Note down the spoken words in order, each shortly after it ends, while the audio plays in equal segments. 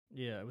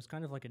Yeah, it was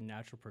kind of like a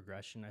natural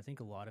progression. I think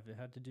a lot of it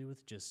had to do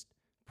with just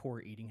poor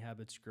eating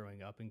habits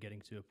growing up and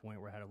getting to a point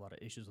where I had a lot of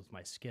issues with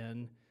my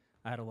skin.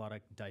 I had a lot of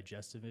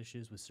digestive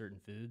issues with certain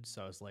foods.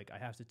 So I was like, I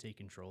have to take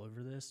control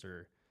over this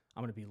or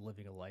I'm going to be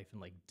living a life in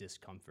like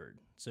discomfort.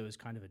 So it was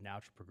kind of a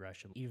natural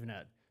progression. Even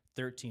at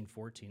 13,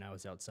 14, I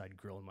was outside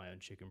grilling my own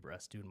chicken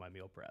breast, doing my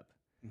meal prep.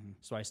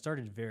 So I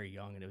started very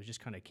young and it was just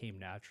kind of came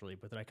naturally.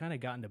 But then I kind of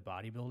got into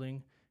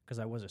bodybuilding because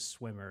I was a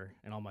swimmer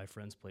and all my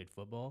friends played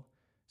football.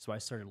 So I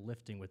started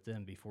lifting with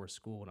them before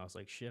school and I was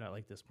like, shit, I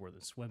like this more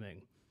than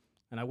swimming.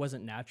 And I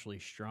wasn't naturally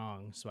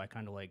strong, so I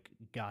kind of like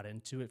got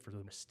into it for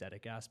the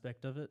aesthetic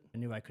aspect of it. I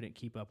knew I couldn't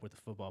keep up with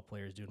the football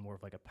players doing more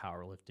of like a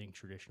powerlifting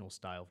traditional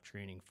style of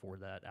training for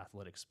that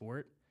athletic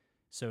sport.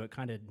 So it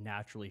kind of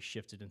naturally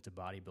shifted into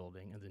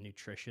bodybuilding and the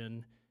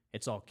nutrition.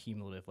 It's all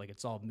cumulative, like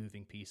it's all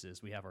moving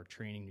pieces. We have our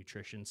training,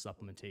 nutrition,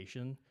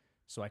 supplementation.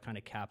 So I kind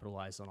of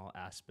capitalized on all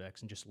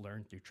aspects and just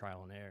learned through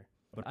trial and error.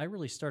 But I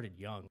really started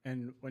young.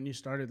 And when you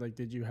started, like,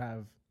 did you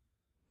have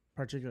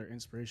particular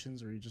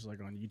inspirations, or were you just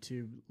like on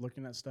YouTube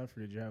looking at stuff,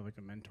 or did you have like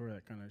a mentor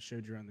that kind of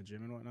showed you around the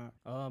gym and whatnot?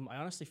 I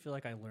honestly feel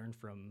like I learn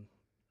from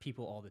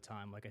people all the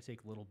time. Like I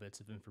take little bits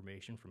of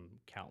information from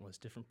countless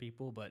different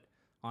people, but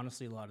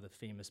honestly, a lot of the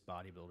famous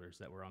bodybuilders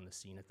that were on the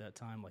scene at that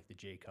time, like the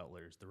Jay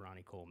Cutlers, the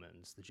Ronnie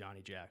Colemans, the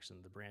Johnny Jackson,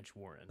 the Branch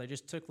Warren, I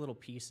just took little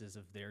pieces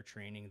of their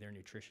training, their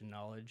nutrition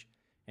knowledge,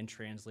 and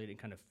translated and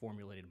kind of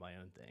formulated my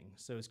own thing.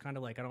 So it's kind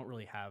of like I don't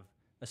really have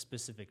a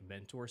specific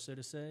mentor, so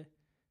to say.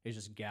 It's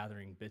just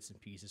gathering bits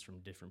and pieces from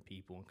different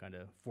people and kind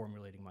of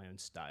formulating my own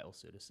style,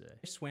 so to say.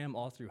 I swam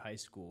all through high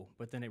school,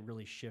 but then it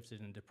really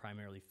shifted into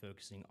primarily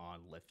focusing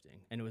on lifting.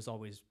 And it was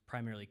always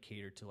primarily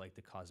catered to like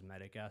the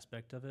cosmetic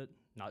aspect of it,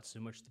 not so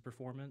much the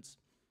performance.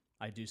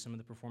 I do some of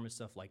the performance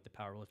stuff like the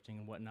powerlifting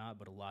and whatnot,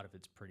 but a lot of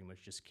it's pretty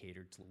much just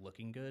catered to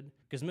looking good.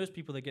 Because most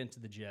people that get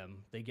into the gym,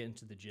 they get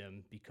into the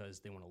gym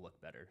because they want to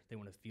look better. They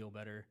want to feel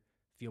better,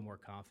 feel more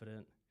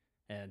confident.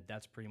 And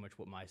that's pretty much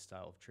what my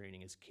style of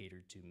training is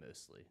catered to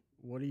mostly.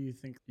 What do you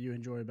think you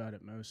enjoy about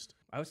it most?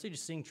 I would say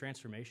just seeing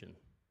transformation,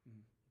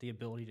 the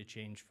ability to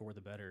change for the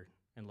better,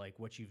 and like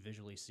what you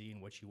visually see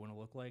and what you want to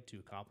look like to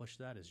accomplish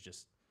that is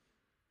just,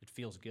 it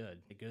feels good.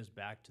 It goes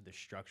back to the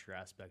structure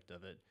aspect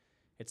of it.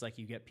 It's like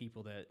you get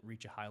people that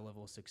reach a high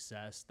level of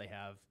success. They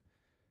have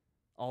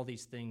all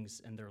these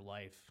things in their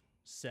life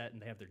set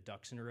and they have their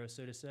ducks in a row,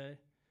 so to say.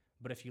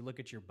 But if you look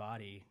at your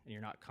body and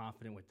you're not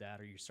confident with that,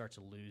 or you start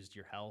to lose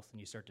your health and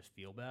you start to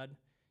feel bad,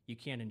 you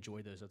can't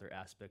enjoy those other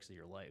aspects of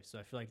your life. So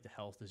I feel like the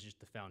health is just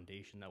the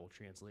foundation that will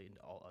translate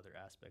into all other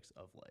aspects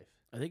of life.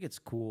 I think it's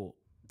cool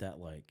that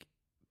like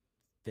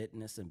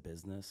fitness and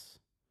business,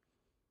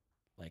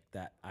 like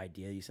that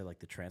idea you said, like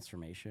the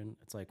transformation.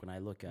 It's like when I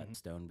look at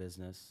stone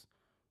business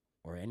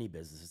or any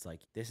business, it's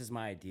like this is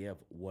my idea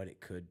of what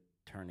it could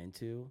turn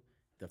into.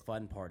 The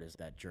fun part is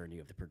that journey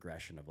of the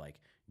progression of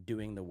like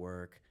doing the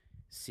work,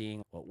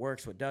 seeing what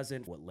works, what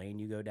doesn't, what lane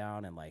you go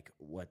down, and like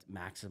what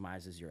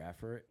maximizes your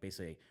effort.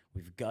 Basically,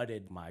 we've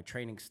gutted my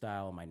training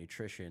style, my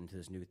nutrition to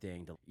this new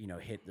thing to,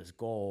 hit this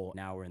goal.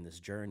 Now we're in this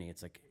journey.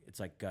 It's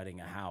like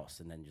gutting a house,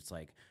 and then just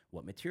like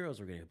what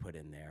materials we're going to put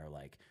in there,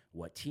 like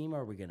what team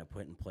are we going to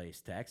put in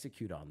place to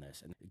execute on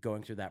this, and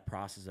going through that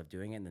process of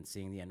doing it and then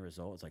seeing the end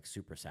result is like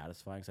super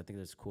satisfying. So I think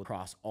that's cool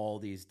across all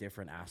these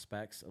different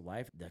aspects of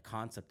life. The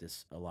concept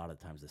is a lot of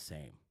times the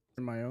same.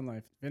 In my own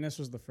life, fitness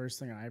was the first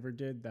thing I ever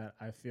did that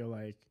I feel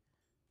like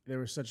there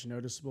were such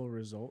noticeable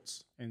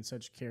results and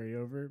such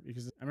carryover,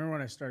 because I remember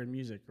when I started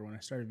music or when I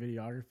started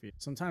videography,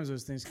 sometimes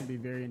those things can be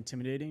very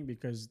intimidating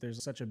because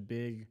there's such a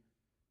big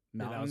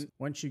mountain.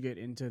 Once you get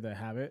into the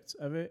habits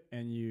of it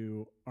and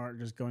you aren't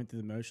just going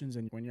through the motions,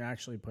 and when you're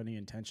actually putting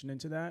intention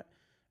into that,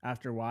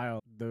 after a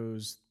while,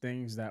 those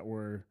things that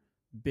were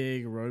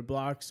big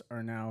roadblocks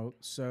are now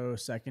so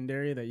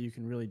secondary that you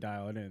can really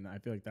dial it in. I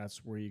feel like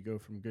that's where you go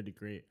from good to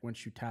great.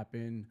 Once you tap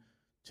in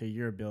to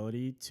your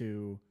ability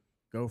to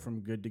go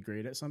from good to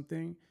great at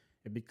something,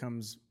 it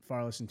becomes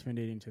far less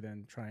intimidating to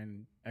then try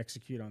and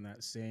execute on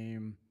that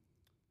same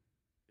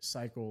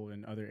cycle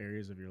in other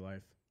areas of your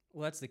life.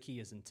 Well, that's the key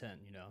is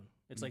intent,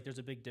 It's like there's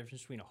a big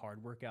difference between a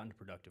hard workout and a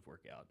productive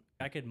workout.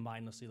 I could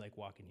mindlessly like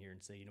walk in here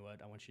and say, you know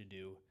what, I want you to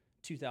do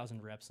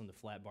 2,000 reps on the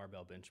flat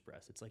barbell bench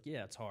press. It's like,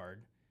 yeah, it's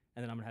hard.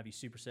 And then I'm going to have you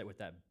superset with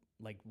that.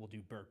 Like we'll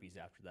do burpees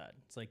after that.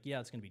 It's like, yeah,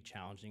 it's going to be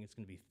challenging. It's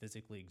going to be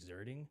physically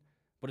exerting,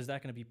 but is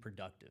that going to be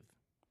productive?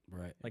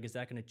 Right. Like, is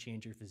that going to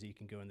change your physique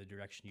and go in the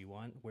direction you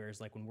want?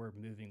 Whereas like when we're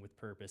moving with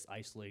purpose,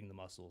 isolating the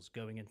muscles,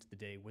 going into the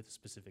day with a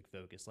specific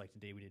focus, like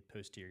today we did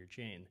posterior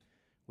chain,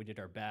 we did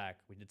our back,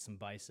 we did some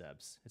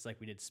biceps. It's like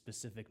we did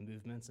specific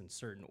movements in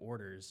certain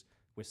orders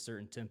with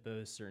certain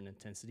tempos, certain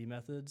intensity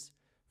methods,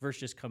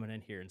 versus just coming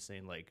in here and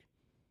saying like,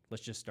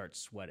 let's just start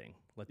sweating.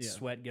 Let's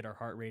sweat, get our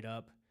heart rate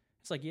up.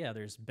 It's like, yeah,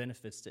 there's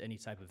benefits to any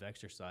type of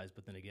exercise,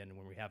 but then again,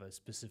 when we have a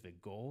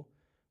specific goal,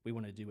 we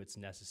want to do what's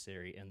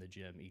necessary in the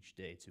gym each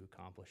day to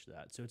accomplish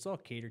that. So it's all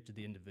catered to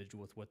the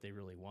individual with what they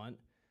really want.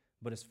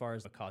 But as far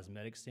as a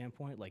cosmetic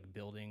standpoint, like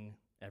building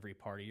every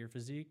part of your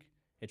physique,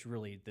 It's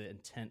really the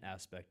intent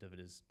aspect of it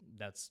is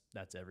that's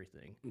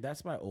everything.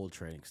 That's my old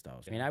training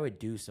styles. I mean, I would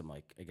do some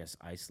like I guess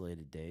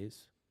isolated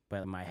days,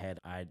 but in my head,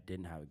 I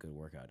didn't have a good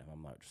workout if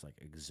I'm not just like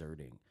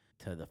exerting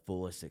to the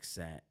fullest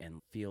extent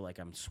and feel like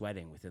I'm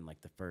sweating within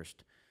like the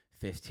first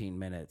 15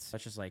 minutes.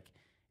 That's just like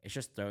it's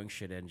just throwing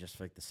shit in just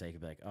for like the sake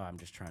of like, oh, I'm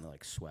just trying to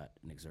like sweat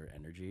and exert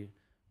energy.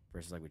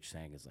 Versus like what you're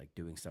saying is like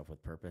doing stuff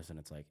with purpose, and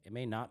it's like it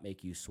may not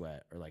make you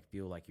sweat or like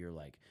feel like you're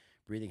like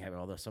breathing heavy.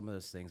 Although some of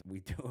those things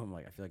we do them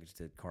like I feel like I just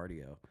did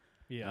cardio.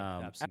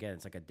 Yeah, absolutely. Again,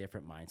 it's like a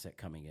different mindset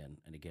coming in,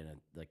 and again,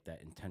 like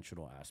that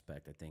intentional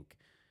aspect. I think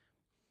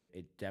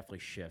it definitely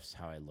shifts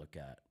how I look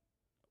at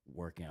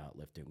working out,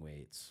 lifting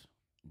weights,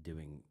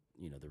 doing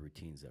the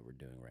routines that we're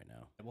doing right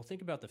now. Well,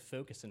 think about the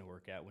focus in a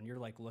workout when you're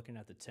like looking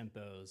at the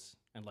tempos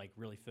and like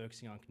really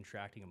focusing on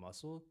contracting a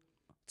muscle.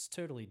 It's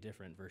totally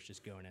different versus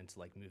just going in to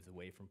like move the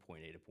weight from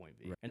point A to point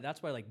B. Right. And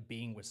that's why like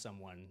being with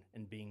someone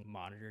and being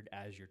monitored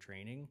as you're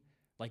training,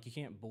 like you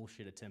can't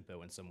bullshit a tempo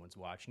when someone's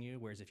watching you.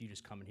 Whereas if you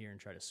just come in here and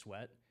try to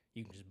sweat,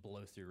 you can just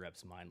blow through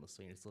reps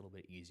mindlessly, and it's a little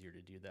bit easier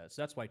to do that.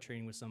 So that's why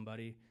training with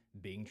somebody,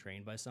 being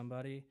trained by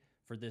somebody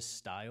for this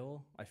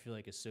style, I feel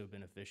like is so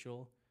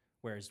beneficial.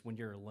 Whereas when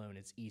you're alone,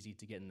 it's easy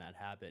to get in that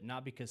habit,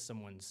 not because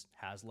someone's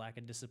has lack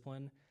of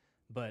discipline,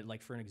 but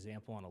like for an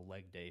example, on a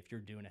leg day, if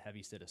you're doing a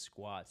heavy set of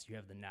squats, you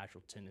have the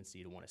natural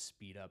tendency to want to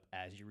speed up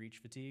as you reach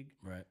fatigue.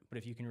 Right. But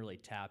if you can really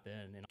tap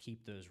in and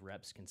keep those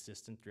reps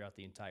consistent throughout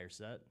the entire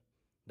set,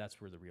 that's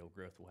where the real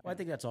growth will happen. Well, I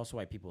think that's also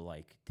why people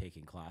like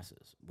taking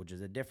classes, which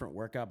is a different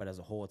workout, but as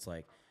a whole, it's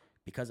like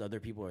because other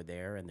people are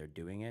there and they're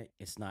doing it,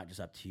 it's not just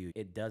up to you.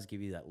 It does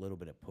give you that little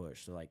bit of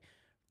push. So like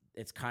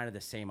it's kind of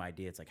the same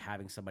idea. It's like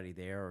having somebody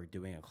there or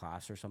doing a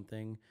class or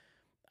something.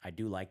 I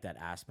do like that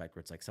aspect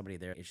where it's like somebody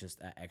there. It's just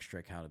that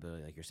extra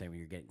accountability. Like you're saying, when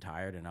you're getting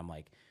tired, and I'm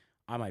like,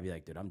 I might be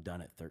like, dude, I'm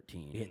done at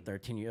 13. You hit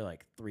 13, you're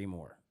like 3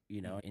 more,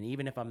 And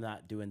even if I'm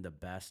not doing the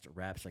best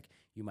reps, like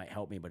you might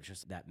help me, but it's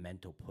just that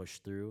mental push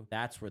through.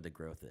 That's where the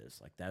growth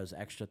is. Like those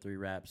extra 3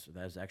 reps, or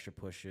those extra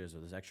pushes, or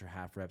those extra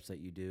half reps that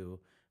you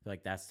do. I feel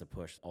like that's the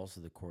push. Also,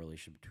 the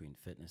correlation between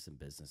fitness and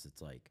business.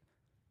 It's like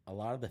a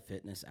lot of the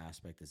fitness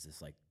aspect is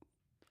just like,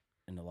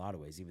 in a lot of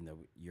ways, even though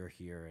you're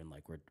here and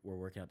like we're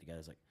working out together,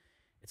 it's like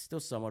it's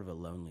still somewhat of a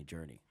lonely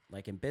journey.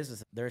 Like in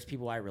business, there's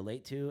people I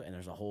relate to, and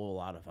there's a whole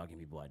lot of fucking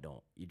people I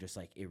don't. You just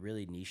like it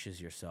really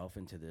niches yourself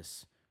into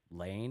this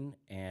lane,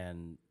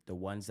 and the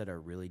ones that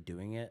are really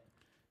doing it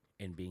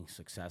and being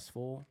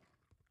successful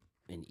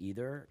in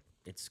either,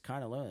 it's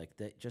kind of lonely.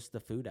 Like just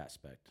the food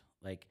aspect.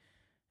 Like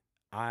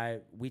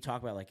we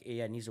talk about like,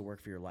 yeah, it needs to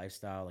work for your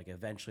lifestyle. Like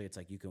eventually it's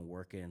like you can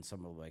work in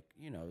some of like,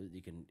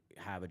 you can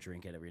have a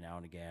drink at every now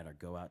and again or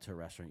go out to a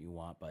restaurant you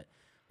want. But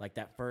like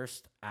that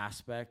first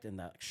aspect and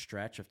that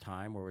stretch of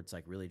time where it's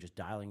like really just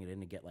dialing it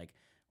in to get like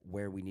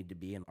where we need to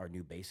be in our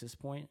new basis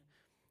point.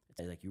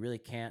 It's like you really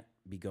can't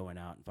be going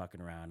out and fucking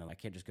around, and I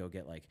can't just go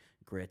get like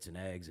grits and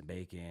eggs and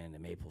bacon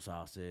and maple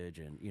sausage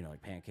and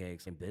like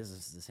pancakes. In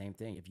business is the same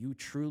thing. If you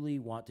truly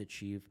want to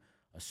achieve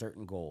a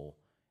certain goal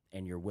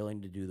and you're willing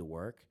to do the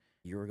work,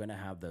 you're going to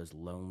have those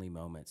lonely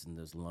moments and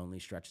those lonely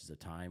stretches of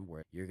time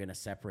where you're going to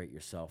separate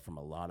yourself from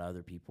a lot of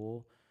other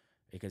people,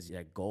 because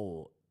that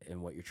goal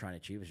and what you're trying to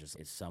achieve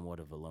is somewhat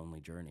of a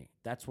lonely journey.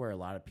 That's where a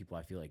lot of people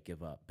I feel like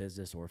give up,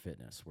 business or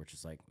fitness, where it's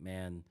just like,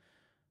 man,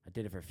 I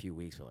did it for a few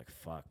weeks, but like,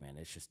 fuck, man,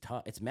 it's just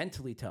tough. It's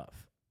mentally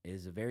tough. It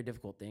is a very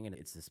difficult thing, and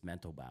it's this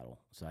mental battle.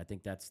 So I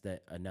think that's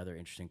another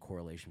interesting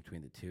correlation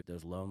between the two.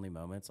 Those lonely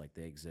moments, like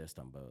they exist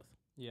on both.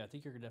 Yeah, I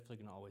think you're definitely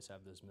going to always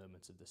have those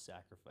moments of the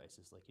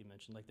sacrifices, like you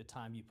mentioned, like the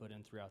time you put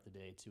in throughout the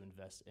day to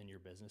invest in your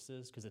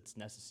businesses, because it's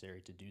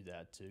necessary to do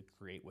that to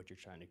create what you're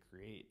trying to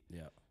create.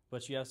 Yeah.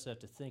 But you also have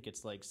to think,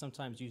 it's like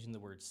sometimes using the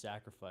word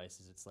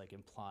sacrifices, it's like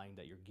implying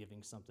that you're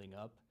giving something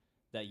up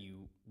that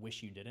you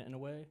wish you didn't in a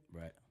way.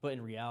 Right. But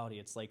in reality,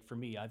 it's like for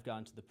me, I've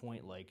gotten to the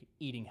point like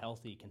eating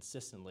healthy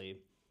consistently.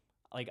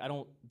 Like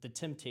the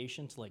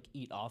temptation to like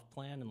eat off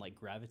plan and like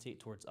gravitate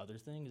towards other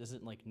things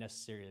isn't like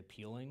necessarily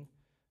appealing,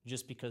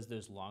 just because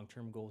those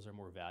long-term goals are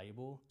more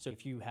valuable. So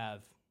if you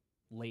have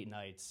late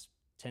nights,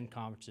 10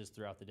 conferences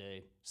throughout the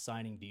day,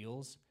 signing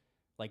deals,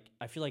 like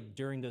I feel like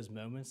during those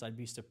moments, I'd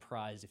be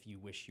surprised if you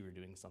wish you were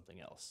doing something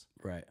else.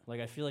 Right. Like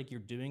I feel like you're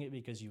doing it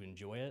because you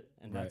enjoy it,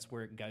 and Right. that's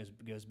where it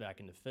goes back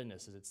into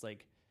fitness. Is it's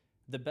like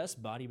the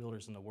best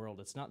bodybuilders in the world,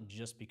 it's not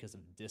just because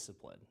of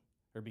discipline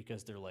or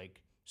because they're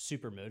like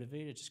super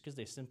motivated, it's just because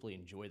they simply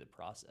enjoy the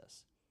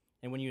process.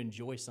 And when you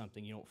enjoy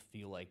something, you don't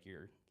feel like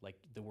you're like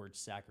the word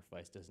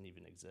sacrifice doesn't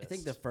even exist. I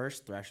think the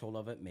first threshold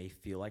of it may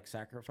feel like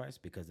sacrifice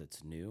because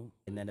it's new.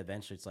 And then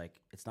eventually it's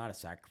like, it's not a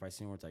sacrifice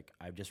anymore. It's like,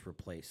 I've just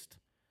replaced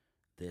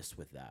this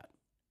with that.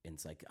 And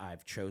it's like,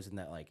 I've chosen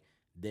that, like,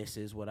 this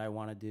is what I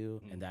want to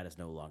do. And that is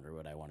no longer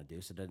what I want to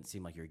do. So it doesn't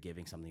seem like you're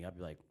giving something up.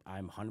 You're like,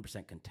 I'm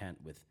 100% content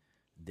with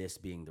this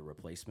being the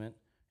replacement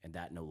and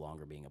that no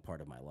longer being a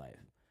part of my life.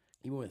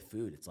 Even with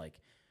food, it's like,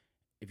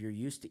 if you're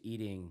used to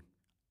eating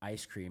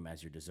ice cream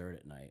as your dessert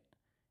at night,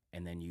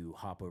 and then you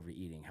hop over to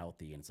eating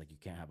healthy, and it's like you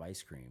can't have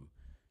ice cream,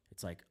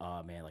 it's like,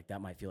 oh man, like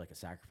that might feel like a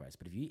sacrifice.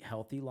 But if you eat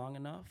healthy long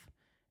enough,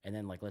 And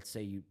then like let's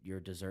say your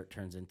dessert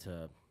turns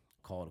into,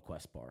 call it a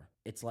Quest bar.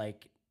 It's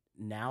like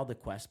now the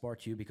Quest bar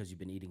too, because you've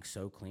been eating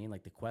so clean,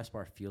 like the Quest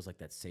bar feels like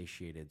that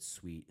satiated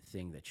sweet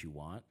thing that you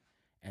want.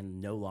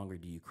 And no longer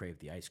do you crave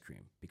the ice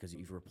cream because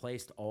you've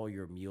replaced all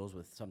your meals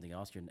with something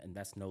else, and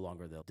that's no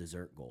longer the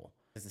dessert goal.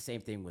 It's the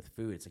same thing with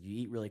food. It's like you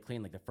eat really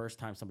clean. Like the first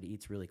time somebody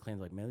eats really clean,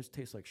 they're like, man, this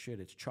tastes like shit.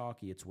 It's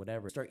chalky. It's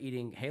whatever. Start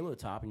eating Halo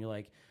Top, and you're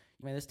like,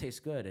 man, this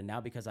tastes good. And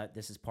now because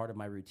this is part of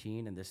my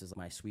routine and this is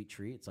my sweet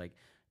treat, it's like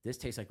this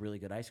tastes like really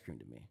good ice cream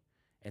to me.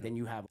 And then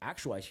you have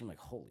actual ice cream, like,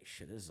 holy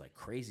shit, this is like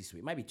crazy sweet.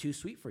 It might be too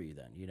sweet for you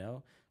then, you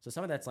know? So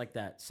some of that's like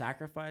that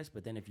sacrifice,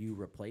 but then if you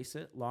replace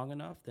it long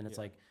enough, then it's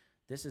like,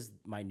 this is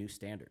my new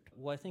standard.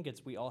 Well, I think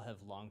we all have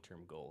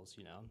long-term goals,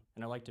 you know,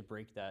 and I like to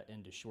break that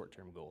into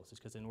short-term goals.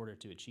 It's because in order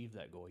to achieve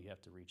that goal, you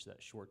have to reach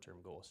that short-term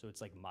goal. So it's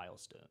like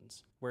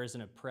milestones. Whereas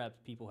in a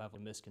prep, people have a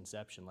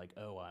misconception like,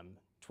 oh, I'm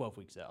 12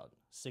 weeks out,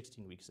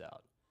 16 weeks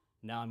out.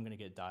 Now I'm going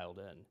to get dialed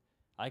in.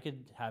 I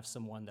could have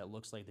someone that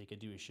looks like they could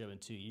do a show in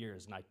 2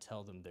 years, and I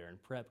tell them they're in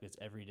prep because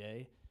every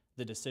day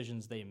the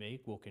decisions they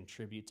make will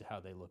contribute to how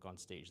they look on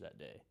stage that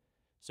day.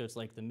 So it's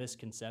like the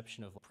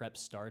misconception of prep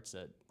starts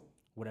at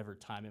whatever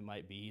time it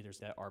might be. There's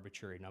that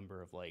arbitrary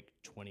number of like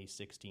 20,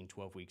 16,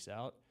 12 weeks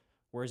out.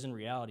 Whereas in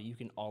reality, you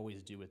can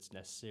always do what's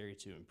necessary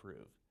to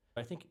improve.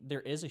 I think there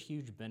is a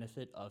huge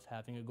benefit of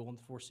having a goal in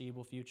the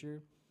foreseeable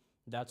future.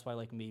 That's why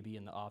like maybe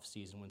in the off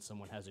season when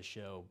someone has a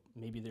show,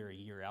 maybe they're a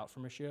year out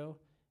from a show,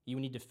 you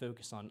need to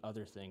focus on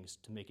other things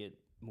to make it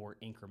more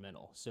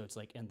incremental. So it's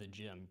like in the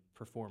gym,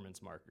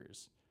 performance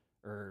markers,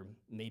 or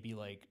maybe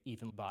like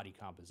even body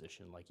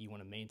composition. Like you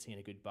want to maintain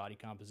a good body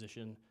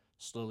composition,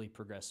 slowly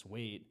progress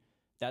weight.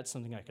 That's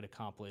something I could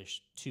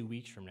accomplish 2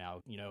 weeks from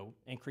now, you know,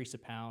 increase a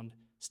pound,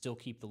 still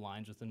keep the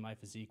lines within my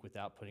physique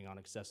without putting on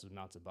excessive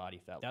amounts of body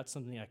fat. That's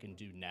something I can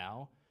do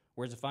now.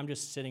 Whereas if I'm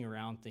just sitting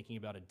around thinking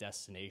about a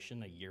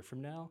destination a year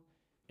from now,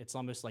 it's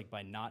almost like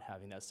by not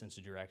having that sense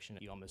of direction,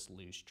 you almost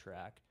lose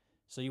track.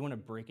 So you want to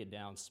break it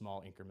down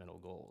small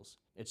incremental goals.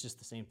 It's just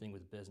the same thing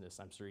with business.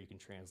 I'm sure you can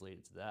translate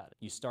it to that.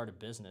 You start a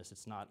business,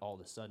 it's not all of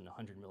a sudden a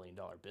 $100 million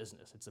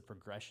business. It's a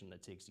progression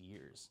that takes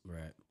years.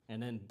 Right.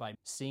 And then by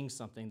seeing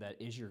something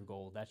that is your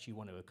goal that you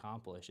want to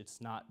accomplish,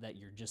 it's not that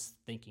you're just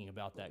thinking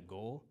about that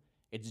goal.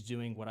 It's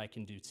doing what I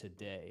can do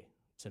today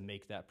to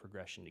make that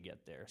progression to get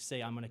there.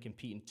 Say I'm going to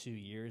compete in 2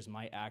 years,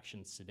 my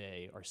actions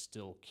today are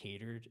still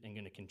catered and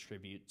going to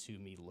contribute to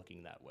me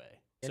looking that way.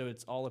 So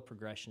it's all a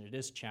progression. It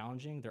is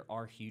challenging. There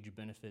are huge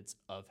benefits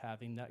of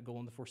having that goal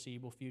in the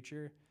foreseeable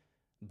future,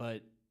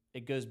 but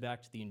it goes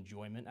back to the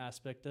enjoyment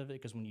aspect of it,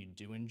 because when you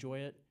do enjoy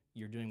it,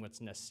 you're doing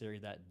what's necessary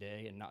that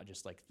day and not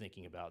just like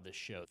thinking about this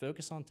show.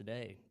 Focus on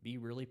today. Be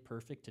really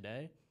perfect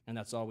today, and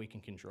that's all we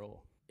can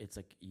control. It's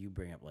like you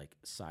bring up like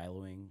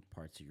siloing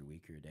parts of your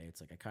week or your day.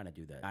 It's like I kind of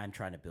do that. I'm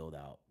trying to build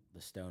out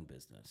the stone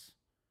business,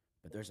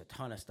 but there's a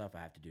ton of stuff I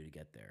have to do to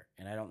get there,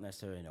 and I don't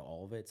necessarily know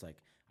all of it. It's like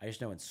I just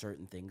know when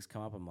certain things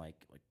come up, I'm like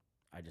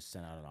I just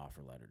sent out an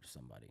offer letter to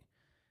somebody,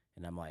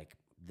 and I'm like,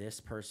 this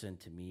person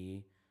to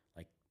me,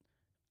 like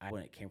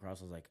when it came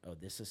across, I was like, oh,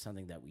 this is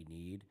something that we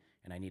need,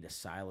 and I need to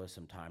silo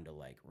some time to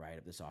like write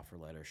up this offer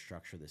letter,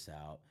 structure this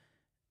out,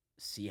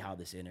 see how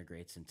this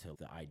integrates into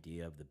the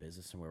idea of the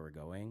business and where we're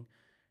going,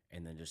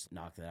 and then just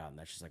knock that out. And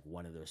that's just like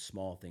one of those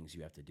small things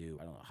you have to do.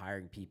 I don't know,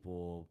 hiring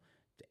people,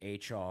 the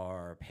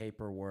HR,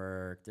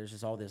 paperwork, there's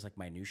just all this like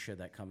minutia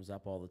that comes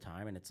up all the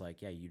time. And it's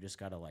like, yeah, you just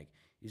gotta like,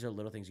 these are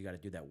little things you gotta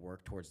do that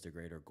work towards the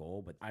greater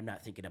goal. But I'm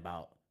not thinking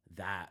about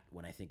that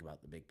when I think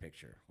about the big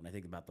picture. When I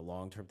think about the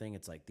long-term thing,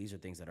 it's like, these are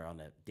things that are on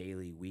a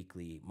daily,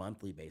 weekly,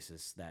 monthly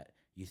basis that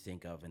you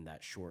think of in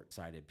that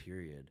short-sighted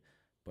period.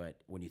 But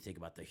when you think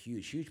about the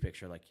huge, huge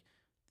picture, like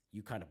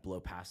you kind of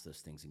blow past those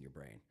things in your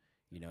brain.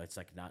 You know, it's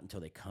like not until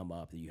they come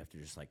up that you have to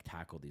just like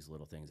tackle these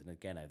little things. And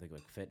again, I think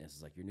like fitness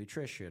is like your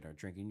nutrition or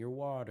drinking your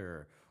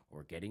water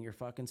or getting your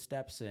fucking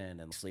steps in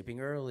and sleeping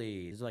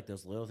early. These are like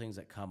those little things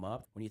that come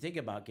up. When you think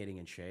about getting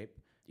in shape,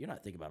 you're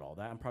not thinking about all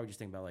that. I'm probably just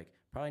thinking about like,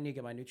 probably need to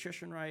get my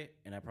nutrition right.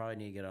 And I probably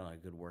need to get on a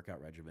good workout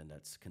regimen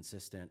that's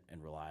consistent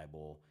and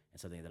reliable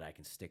and something that I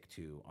can stick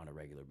to on a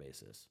regular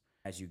basis.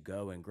 As you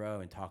go and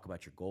grow and talk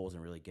about your goals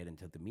and really get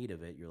into the meat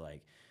of it, you're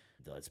like,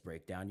 let's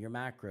break down your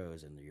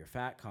macros and your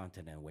fat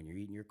content and when you're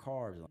eating your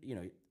carbs. You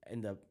know,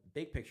 in the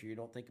big picture, you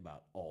don't think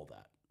about all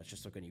that. It's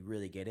just like when you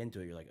really get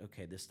into it, you're like,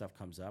 okay, this stuff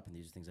comes up and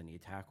these are things I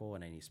need to tackle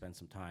and I need to spend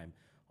some time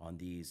on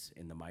these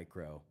in the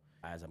micro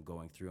as I'm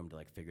going through them to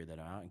like figure that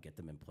out and get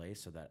them in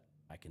place so that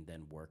I can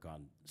then work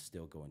on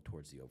still going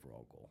towards the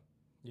overall goal.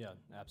 Yeah,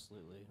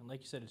 absolutely. And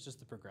like you said, it's just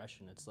the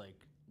progression. It's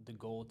like the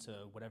goal to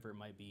whatever it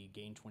might be,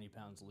 gain 20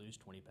 pounds, lose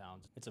 20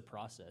 pounds. It's a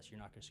process. You're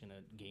not just going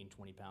to gain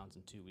 20 pounds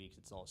in 2 weeks.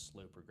 It's all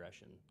slow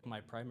progression.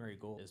 My primary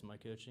goal is my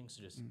coaching,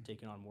 so just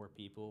taking on more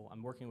people.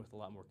 I'm working with a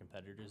lot more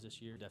competitors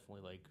this year.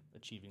 Definitely like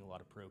achieving a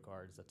lot of pro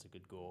cards. That's a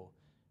good goal.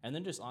 And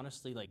then just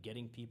honestly like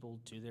getting people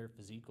to their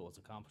physique goals,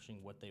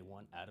 accomplishing what they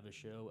want out of a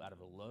show, out of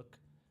a look.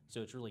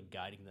 So it's really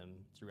guiding them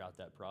throughout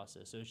that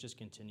process. So it's just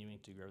continuing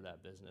to grow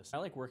that business. I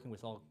like working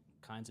with all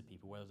kinds of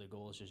people, whether the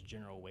goal is just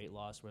general weight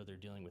loss, whether they're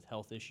dealing with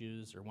health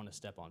issues or want to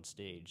step on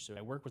stage. So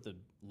I work with a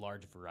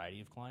large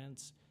variety of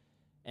clients.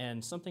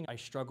 And something I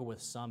struggle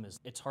with some is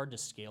it's hard to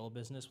scale a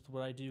business with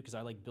what I do because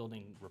I like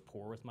building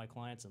rapport with my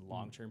clients and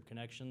long-term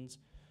connections.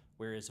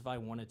 Whereas if I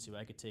wanted to,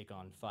 I could take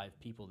on 5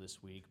 people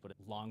this week, but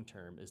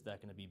long-term, is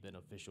that going to be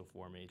beneficial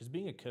for me? Because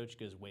being a coach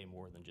goes way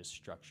more than just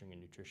structuring a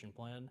nutrition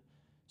plan.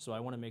 So I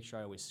want to make sure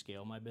I always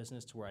scale my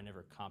business to where I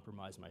never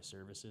compromise my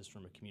services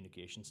from a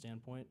communication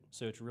standpoint.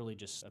 So it's really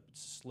just a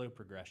slow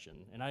progression.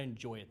 And I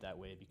enjoy it that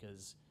way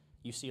because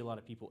you see a lot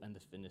of people in the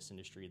fitness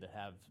industry that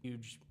have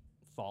huge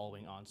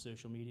following on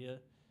social media.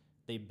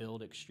 They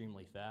build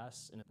extremely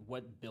fast, and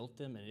what built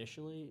them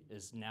initially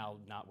is now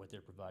not what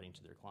they're providing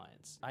to their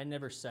clients. I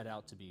never set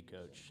out to be a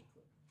coach.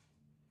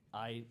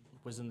 I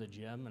was in the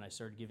gym and I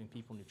started giving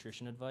people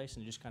nutrition advice,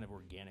 and it just kind of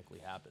organically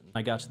happened.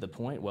 I got to the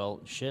point,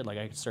 well, shit, like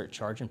I could start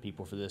charging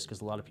people for this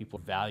because a lot of people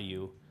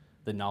value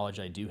the knowledge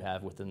I do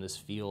have within this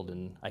field,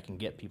 and I can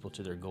get people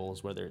to their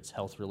goals, whether it's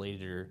health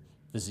related or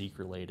physique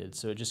related.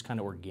 So it just kind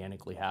of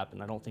organically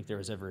happened. I don't think there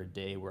was ever a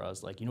day where I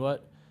was like, you know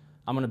what?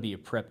 I'm going to be a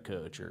prep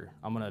coach, or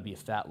I'm going to be a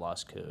fat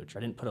loss coach. I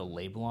didn't put a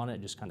label on it.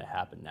 It just kind of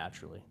happened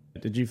naturally.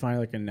 Did you find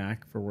like a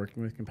knack for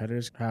working with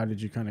competitors? How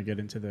did you kind of get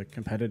into the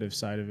competitive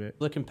side of it?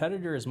 The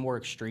competitor is more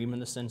extreme in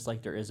the sense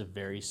like there is a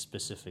very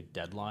specific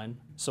deadline.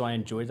 So I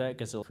enjoy that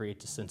because it'll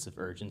create a sense of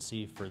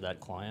urgency for that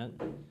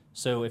client.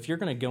 So if you're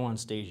going to go on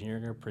stage and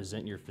you're going to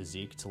present your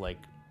physique to like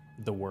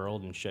the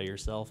world and show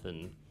yourself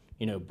in,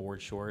 you know,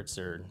 board shorts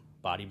or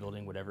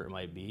bodybuilding, whatever it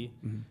might be,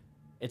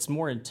 it's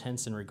more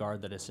intense in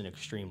regard that it's an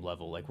extreme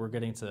level. Like we're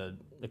getting to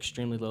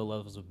extremely low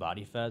levels of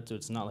body fat, so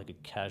it's not like a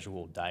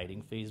casual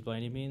dieting phase by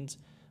any means.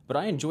 But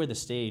I enjoy the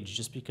stage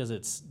just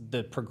because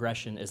the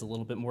progression is a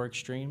little bit more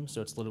extreme,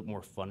 so it's a little bit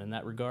more fun in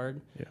that regard.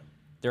 Yeah.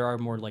 There are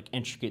more like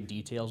intricate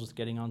details with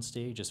getting on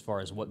stage as far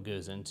as what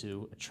goes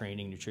into a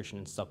training, nutrition,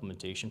 and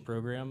supplementation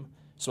program.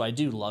 So I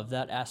do love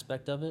that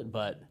aspect of it,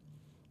 but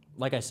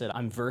like I said,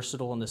 I'm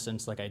versatile in the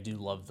sense like I do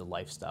love the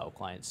lifestyle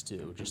clients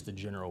too, just the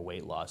general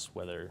weight loss,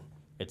 whether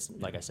it's,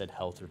 like I said,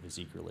 health or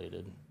physique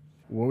related.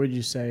 What would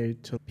you say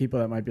to people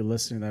that might be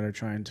listening that are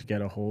trying to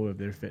get a hold of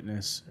their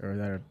fitness or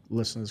that are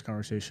listening to this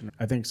conversation?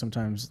 I think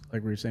sometimes,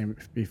 like we were saying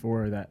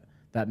before,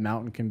 that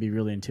mountain can be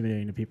really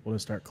intimidating to people to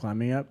start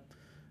climbing up.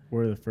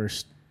 What are the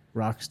first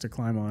rocks to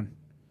climb on?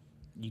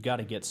 You got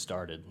to get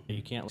started.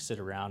 You can't sit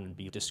around and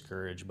be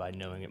discouraged by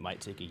knowing it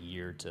might take a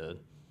year to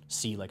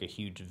see like a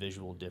huge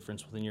visual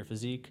difference within your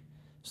physique.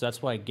 So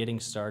that's why getting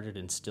started,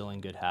 instilling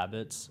good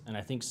habits, and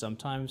I think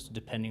sometimes,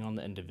 depending on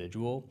the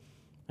individual,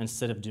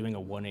 instead of doing a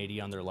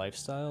 180 on their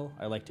lifestyle,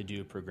 I like to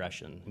do a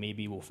progression.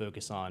 Maybe we'll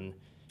focus on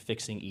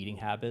fixing eating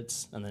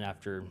habits, and then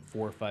after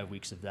 4 or 5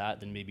 weeks of that,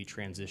 then maybe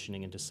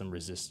transitioning into some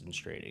resistance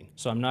training.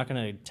 So I'm not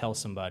going to tell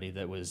somebody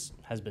that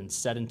has been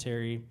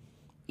sedentary,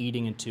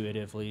 eating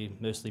intuitively,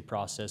 mostly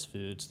processed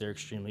foods, they're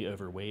extremely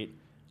overweight.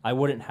 I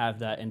wouldn't have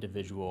that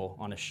individual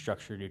on a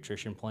structured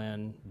nutrition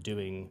plan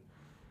doing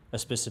a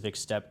specific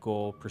step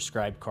goal,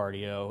 prescribed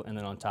cardio, and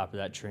then on top of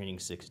that, training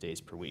 6 days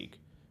per week.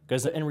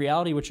 Because in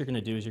reality, what you're going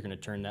to do is you're going to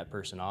turn that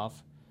person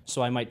off.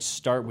 So I might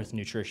start with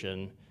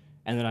nutrition,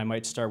 and then I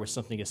might start with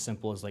something as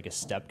simple as like a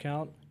step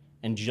count.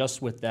 And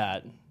just with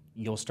that,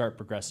 you'll start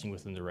progressing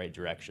within the right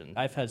direction.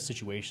 I've had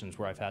situations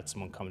where I've had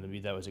someone come to me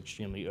that was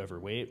extremely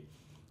overweight,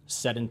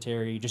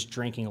 sedentary, just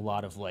drinking a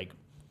lot of like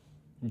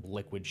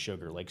liquid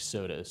sugar, like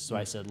sodas. So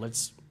I said,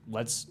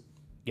 let's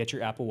get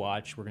your Apple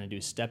Watch. We're going to do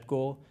a step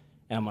goal,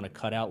 and I'm going to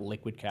cut out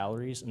liquid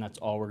calories, and that's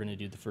all we're going to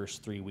do the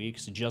first 3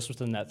 weeks. Just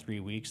within that 3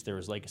 weeks, there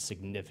was like a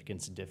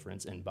significant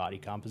difference in body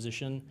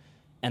composition,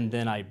 and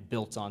then I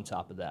built on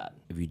top of that.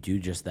 If you do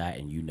just that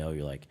and you know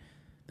you're like,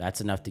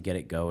 that's enough to get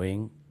it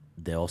going,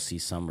 they'll see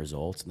some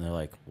results, and they're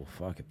like, well,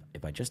 fuck,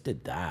 if I just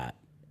did that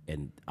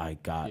and I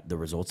got the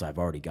results I've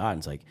already gotten,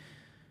 it's like,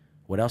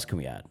 what else can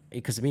we add?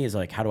 Because to me, it's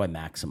like, how do I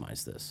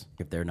maximize this?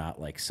 If they're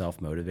not like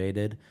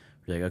self-motivated,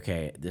 you're like,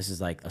 okay, this is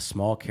like a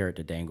small carrot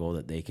to dangle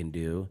that they can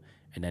do.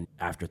 And then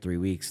after 3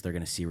 weeks, they're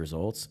going to see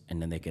results.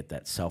 And then they get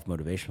that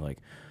self-motivation. Like,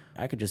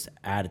 I could just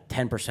add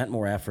 10%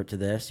 more effort to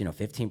this,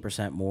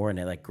 15% more. And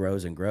it like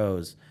grows and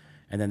grows.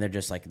 And then they're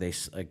just like,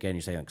 again,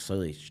 you say like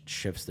slowly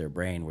shifts their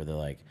brain where they're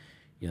like,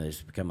 they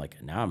just become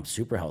like, now I'm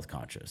super health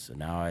conscious. And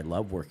now I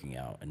love working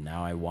out. And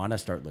now I want to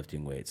start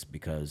lifting weights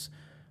because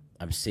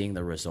I'm seeing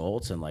the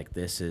results. And like,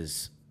 this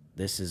is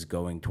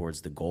going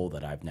towards the goal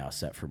that I've now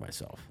set for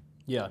myself.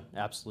 Yeah,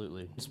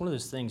 absolutely. It's one of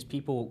those things,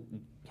 people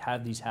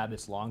have these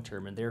habits long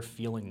term and they're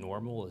feeling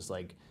normal is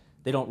like,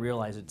 they don't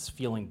realize it's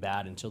feeling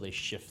bad until they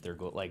shift their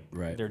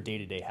their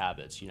day-to-day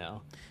habits, Yeah,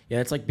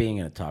 it's like being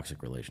in a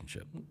toxic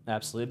relationship.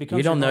 Absolutely. It becomes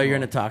you don't know you're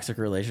in a toxic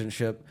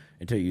relationship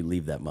until you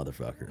leave that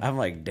motherfucker. I'm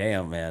like,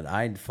 damn, man,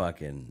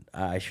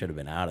 I should have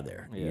been out of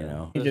there,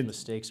 Those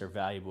mistakes are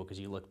valuable because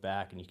you look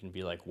back and you can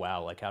be like,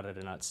 wow, like how did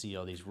I not see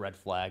all these red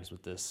flags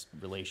with this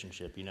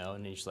relationship, And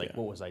then you're just like,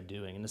 what was I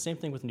doing? And the same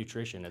thing with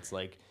nutrition. It's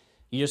like,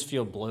 you just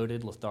feel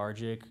bloated,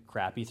 lethargic,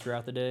 crappy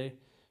throughout the day.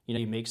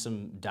 You make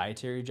some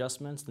dietary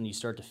adjustments, then you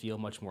start to feel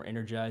much more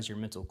energized. Your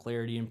mental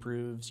clarity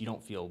improves. You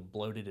don't feel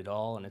bloated at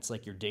all. And it's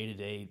like your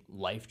day-to-day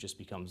life just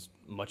becomes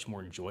much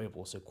more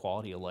enjoyable. So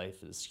quality of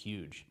life is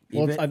huge.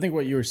 Well, I think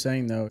what you were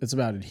saying, though, it's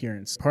about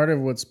adherence. Part of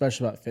what's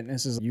special about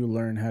fitness is you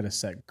learn how to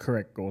set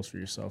correct goals for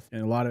yourself.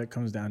 And a lot of it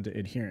comes down to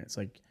adherence.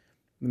 Like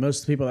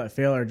most people that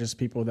fail are just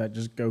people that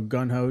just go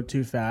gung-ho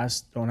too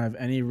fast, don't have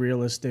any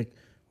realistic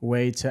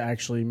way to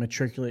actually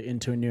matriculate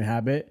into a new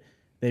habit.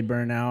 They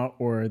burn out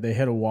or they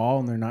hit a wall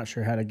and they're not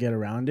sure how to get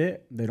around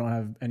it. They don't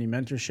have any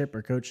mentorship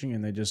or coaching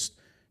and they just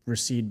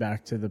recede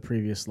back to the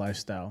previous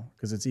lifestyle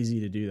because it's easy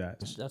to do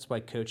that. That's why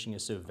coaching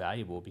is so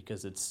valuable,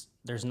 because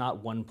there's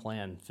not one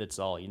plan fits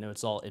all.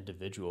 It's all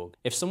individual.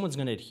 If someone's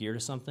going to adhere to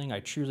something,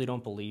 I truly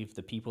don't believe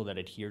the people that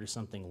adhere to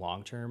something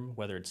long term,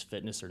 whether it's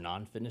fitness or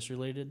non-fitness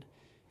related,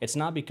 it's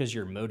not because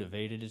you're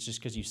motivated. It's just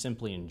because you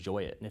simply enjoy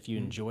it. And if you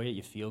enjoy it,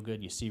 you feel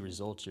good, you see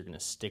results, you're going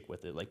to stick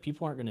with it. Like,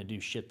 people aren't going to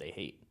do shit they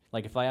hate.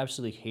 Like, if I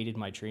absolutely hated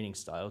my training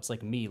style, it's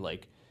like me.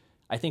 Like,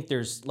 I think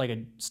there's like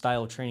a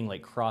style of training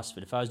like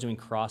CrossFit. If I was doing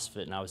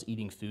CrossFit and I was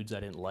eating foods I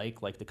didn't like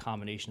the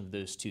combination of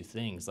those two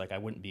things, like, I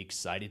wouldn't be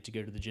excited to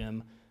go to the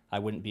gym.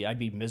 I'd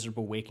be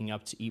miserable waking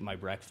up to eat my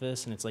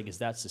breakfast. And it's like, is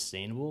that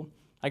sustainable?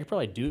 I could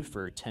probably do it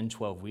for 10,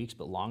 12 weeks,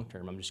 but long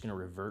term, I'm just going to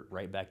revert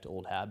right back to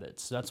old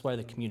habits. So that's why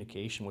the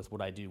communication with what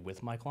I do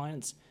with my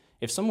clients,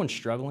 if someone's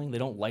struggling, they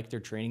don't like their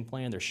training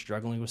plan, they're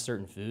struggling with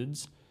certain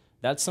foods,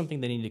 that's something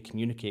they need to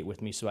communicate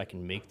with me so I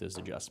can make those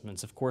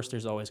adjustments. Of course,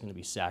 there's always going to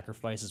be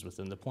sacrifices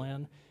within the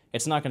plan.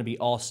 It's not going to be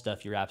all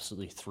stuff you're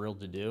absolutely thrilled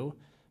to do.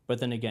 But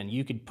then again,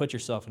 you could put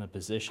yourself in a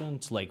position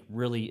to like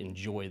really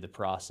enjoy the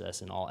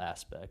process in all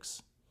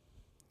aspects.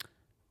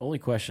 Only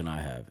question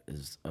I have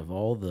is, of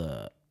all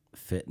the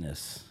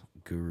fitness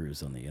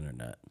gurus on the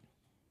internet,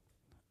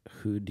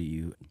 who do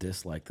you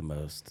dislike the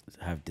most,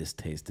 have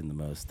distaste in the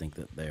most, think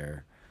that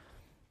their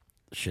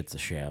shit's a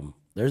sham?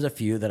 There's a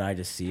few that I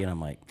just see and I'm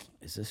like,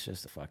 is this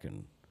just a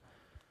fucking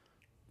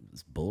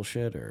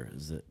bullshit or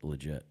is it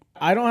legit?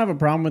 I don't have a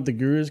problem with the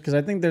gurus because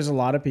I think there's a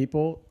lot of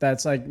people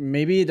that's like,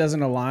 maybe it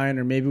doesn't align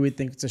or maybe we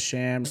think it's a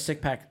sham. Six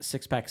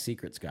pack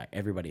secrets guy.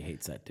 Everybody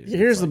hates that dude.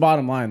 Here's the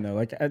bottom line though.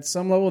 Like, at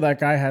some level, that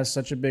guy has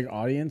such a big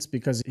audience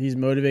because he's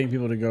motivating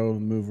people to go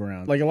move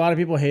around. Like, a lot of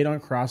people hate on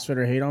CrossFit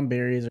or hate on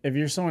Barry's. If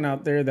you're someone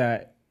out there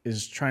that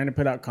is trying to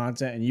put out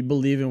content and you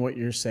believe in what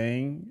you're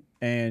saying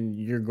and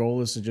your goal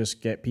is to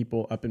just get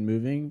people up and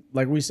moving,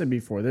 like we said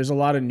before, there's a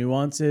lot of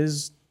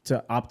nuances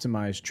to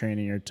optimize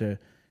training or to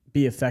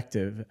be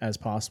effective as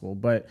possible.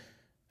 But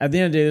at the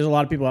end of the day, there's a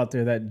lot of people out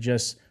there that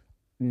just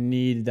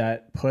need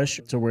that push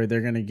to where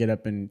they're going to get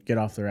up and get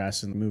off their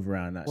ass and move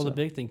around. Well, the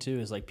big thing too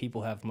is like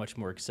people have much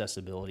more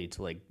accessibility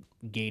to like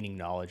gaining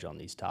knowledge on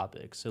these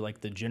topics. So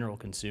like the general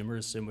consumer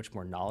is so much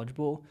more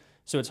knowledgeable.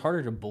 So it's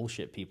harder to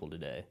bullshit people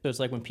today. So it's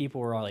like when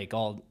people were like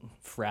all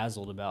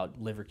frazzled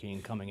about Liver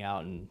King coming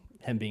out and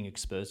him being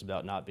exposed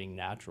about not being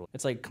natural.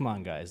 It's like, come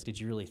on, guys. Did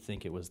you really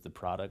think it was the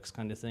products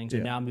kind of thing? So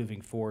now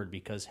moving forward,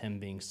 because him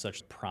being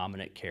such a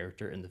prominent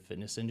character in the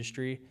fitness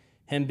industry,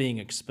 him being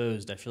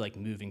exposed, I feel like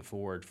moving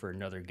forward for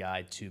another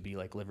guy to be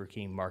like Liver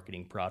King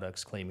marketing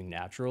products, claiming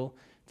natural,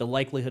 the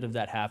likelihood of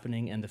that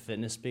happening in the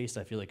fitness space,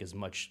 I feel like is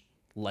much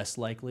less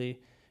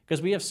likely.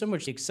 Because we have so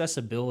much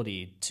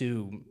accessibility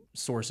to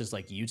sources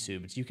like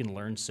YouTube. You can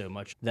learn so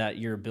much that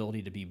your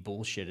ability to be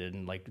bullshitted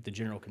and like the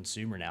general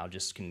consumer now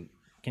just can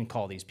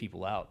call these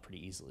people out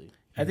pretty easily.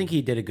 I think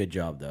he did a good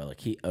job though. Like,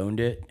 he owned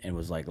it and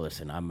was like,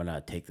 listen, I'm going to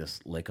take this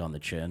lick on the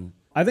chin.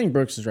 I think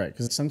Brooks is right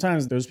because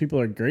sometimes those people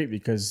are great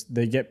because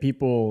they get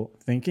people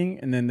thinking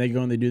and then they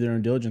go and they do their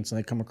own diligence and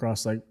they come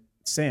across like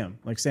Sam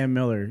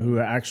Miller, who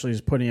actually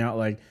is putting out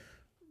like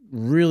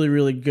really,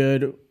 really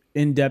good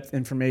in-depth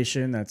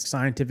information that's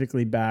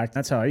scientifically backed.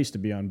 That's how I used to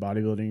be on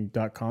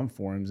bodybuilding.com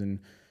forums, and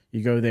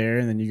you go there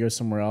and then you go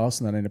somewhere else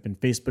and then I end up in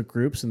Facebook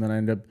groups and then I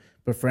end up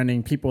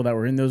befriending people that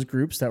were in those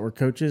groups that were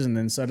coaches, and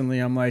then suddenly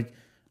I'm like,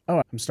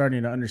 oh, I'm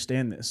starting to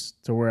understand this,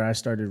 to where I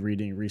started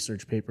reading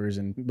research papers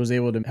and was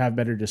able to have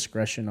better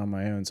discretion on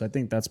my own. So I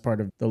think that's part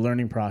of the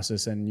learning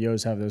process, and you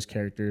always have those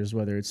characters,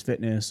 whether it's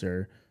fitness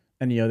or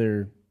any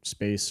other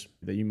space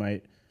that you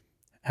might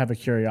have a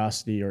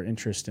curiosity or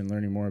interest in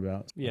learning more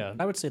about. Yeah,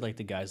 I would say like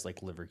the guys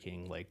like Liver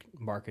King, like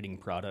marketing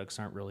products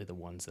aren't really the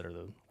ones that are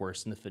the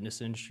worst in the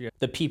fitness industry.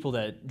 The people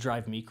that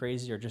drive me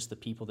crazy are just the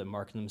people that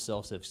market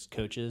themselves as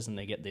coaches and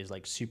they get these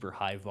like super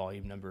high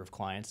volume number of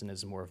clients and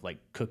it's more of like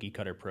cookie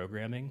cutter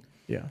programming.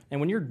 Yeah. And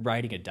when you're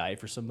writing a diet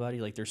for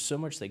somebody, like there's so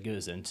much that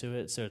goes into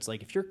it. So it's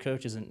like if your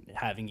coach isn't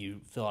having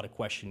you fill out a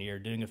questionnaire,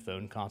 doing a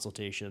phone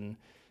consultation,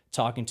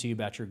 talking to you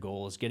about your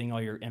goals, getting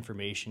all your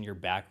information, your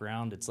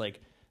background, it's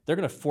like they're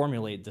going to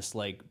formulate this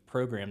like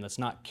program that's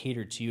not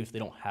catered to you if they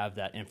don't have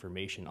that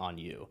information on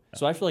you.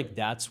 So I feel like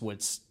that's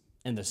what's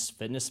in this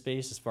fitness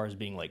space as far as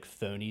being like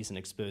phonies and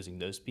exposing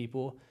those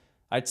people.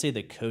 I'd say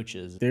the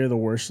coaches, they're the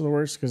worst of the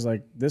worst because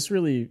like this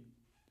really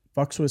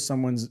fucks with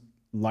someone's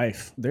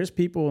life. There's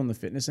people in the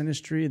fitness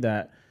industry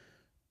that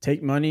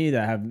take money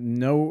that have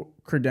no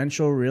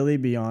credential really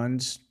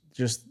beyond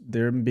just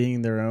them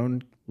being their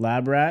own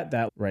lab rat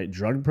that write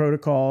drug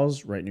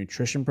protocols, write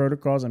nutrition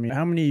protocols. I mean,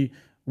 how many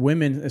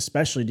women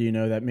especially do you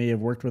know that may have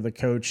worked with a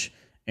coach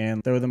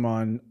and throw them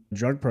on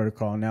drug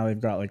protocol, and now they've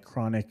got like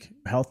chronic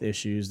health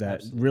issues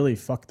that really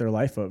fuck their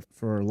life up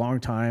for a long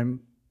time,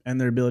 and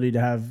their ability to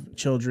have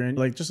children,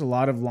 like just a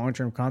lot of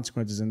long-term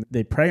consequences, and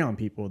they prey on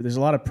people. There's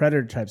a lot of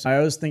predator types. I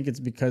always think it's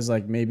because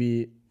like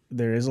maybe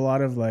there is a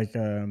lot of like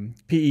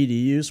PED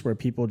use where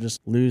people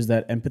just lose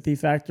that empathy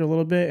factor a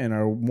little bit and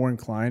are more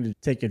inclined to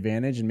take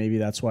advantage. And maybe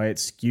that's why it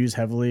skews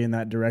heavily in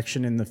that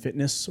direction in the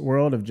fitness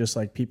world of just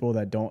like people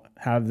that don't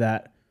have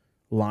that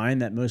line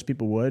that most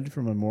people would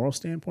from a moral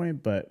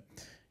standpoint. But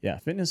yeah,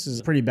 fitness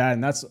is pretty bad.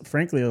 And that's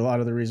frankly a lot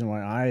of the reason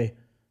why I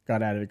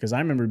got out of it, because I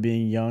remember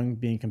being young,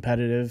 being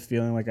competitive,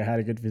 feeling like I had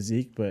a good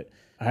physique, but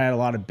I had a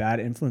lot of bad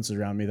influences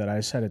around me that I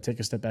just had to take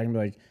a step back and be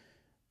like,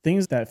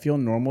 things that feel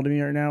normal to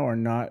me right now are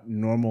not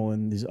normal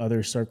in these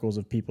other circles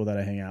of people that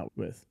I hang out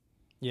with.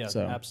 Yeah,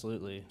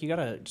 absolutely. You got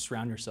to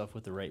surround yourself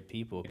with the right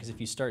people, because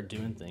if you start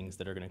doing things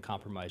that are going to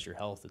compromise your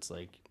health, it's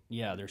like,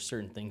 yeah, there's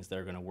certain things that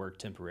are going to work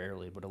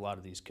temporarily, but a lot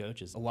of these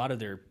coaches, a lot of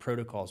their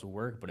protocols will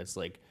work, but it's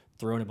like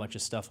throwing a bunch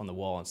of stuff on the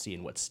wall and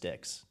seeing what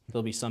sticks.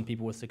 There'll be some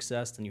people with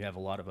success, then you have a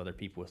lot of other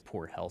people with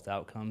poor health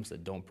outcomes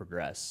that don't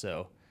progress.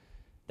 So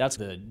that's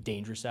the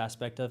dangerous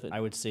aspect of it. I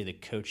would say the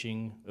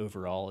coaching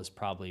overall is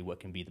probably what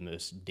can be the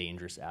most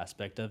dangerous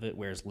aspect of it,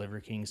 whereas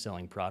Liver King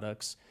selling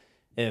products,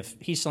 if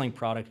he's selling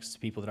products to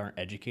people that aren't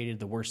educated,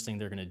 the worst thing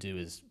they're going to do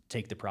is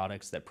take the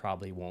products that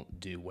probably won't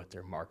do what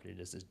they're marketed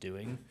as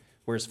doing.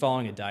 Whereas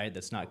following a diet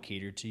that's not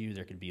catered to you,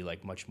 there could be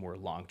like much more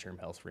long-term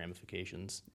health ramifications.